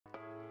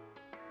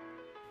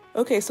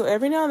Okay, so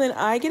every now and then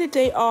I get a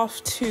day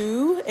off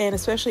too, and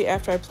especially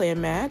after I play a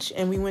match.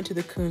 And we went to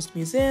the Kunst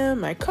Museum,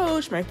 my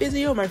coach, my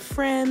physio, my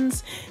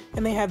friends,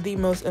 and they have the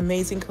most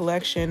amazing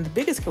collection, the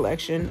biggest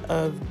collection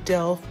of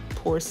Delft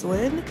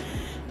porcelain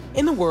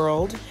in the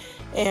world.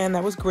 And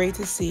that was great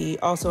to see.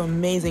 Also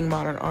amazing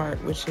modern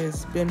art, which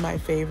has been my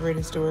favorite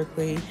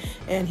historically.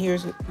 And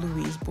here's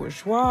Louise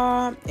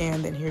Bourgeois,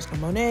 and then here's a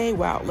Monet.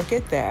 Wow, look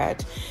at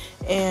that.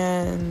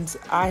 And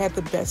I had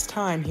the best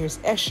time. Here's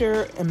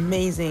Escher,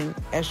 amazing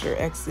Escher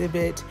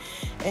exhibit.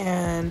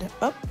 And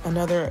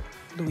another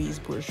Louise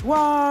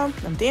Bourgeois.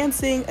 I'm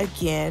dancing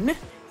again.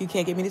 You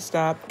can't get me to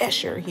stop.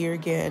 Escher here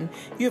again.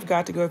 You have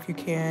got to go if you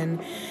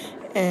can.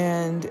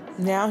 And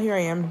now here I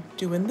am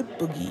doing the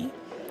boogie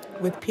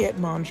with Piet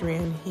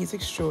Mondrian. He's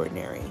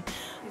extraordinary.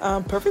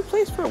 Perfect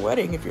place for a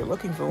wedding if you're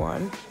looking for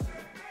one.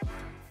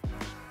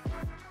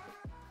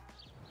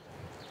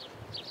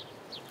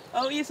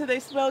 Oh, yeah, so they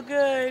smell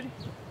good.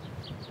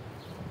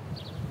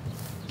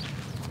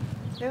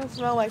 They don't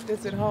smell like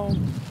this at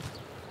home.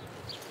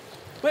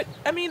 But,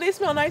 I mean, they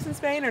smell nice in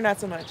Spain or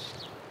not so much?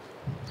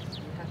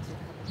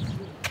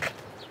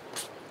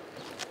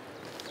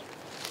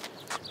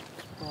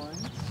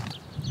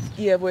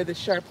 Yeah, where the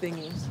sharp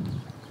thingies.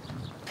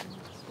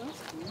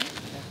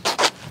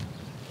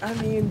 I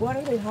mean, what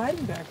are they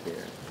hiding back there?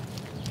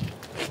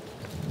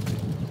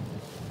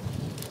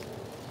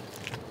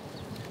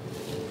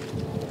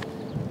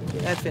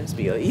 That fence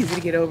be easy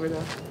to get over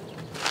though.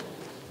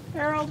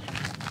 Harold,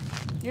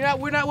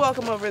 we're not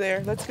welcome over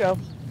there. Let's go.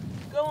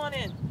 Go on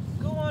in.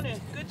 Go on in.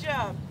 Good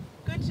job.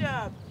 Good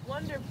job.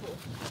 Wonderful.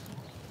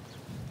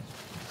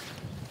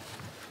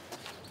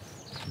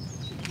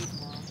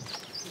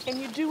 And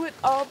you do it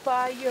all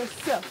by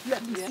yourself.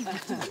 Let me see you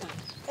do it.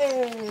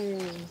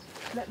 Hey.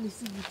 Let me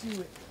see you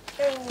do it.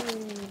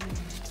 Hey.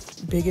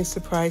 Biggest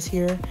surprise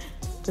here,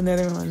 the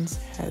Netherlands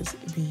has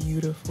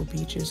beautiful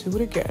beaches. Who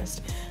would have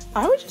guessed?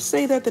 I would just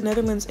say that the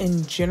Netherlands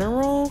in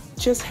general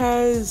just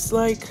has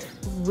like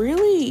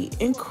really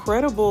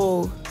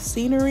incredible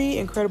scenery,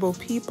 incredible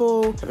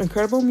people,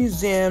 incredible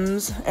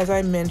museums. As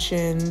I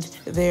mentioned,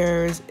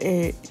 there's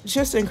a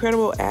just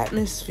incredible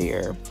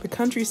atmosphere. The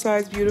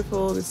countryside's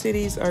beautiful, the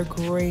cities are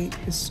great,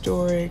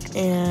 historic,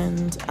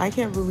 and I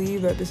can't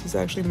believe that this is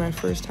actually my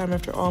first time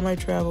after all my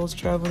travels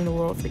traveling the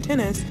world for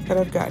tennis that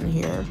I've gotten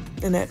here.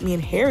 And that me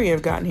and Harry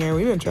have gotten here.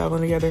 We've been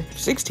traveling together for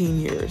 16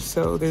 years,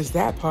 so there's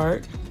that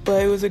part.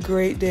 But it was a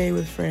great day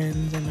with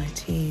friends and my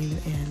team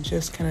and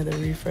just kind of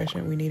the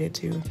refreshment we needed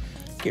to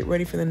get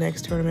ready for the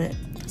next tournament.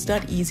 It's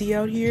not easy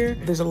out here.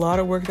 There's a lot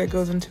of work that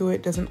goes into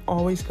it. Doesn't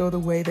always go the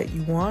way that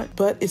you want,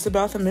 but it's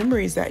about the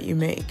memories that you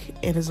make.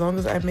 And as long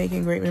as I'm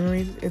making great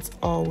memories, it's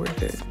all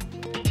worth it.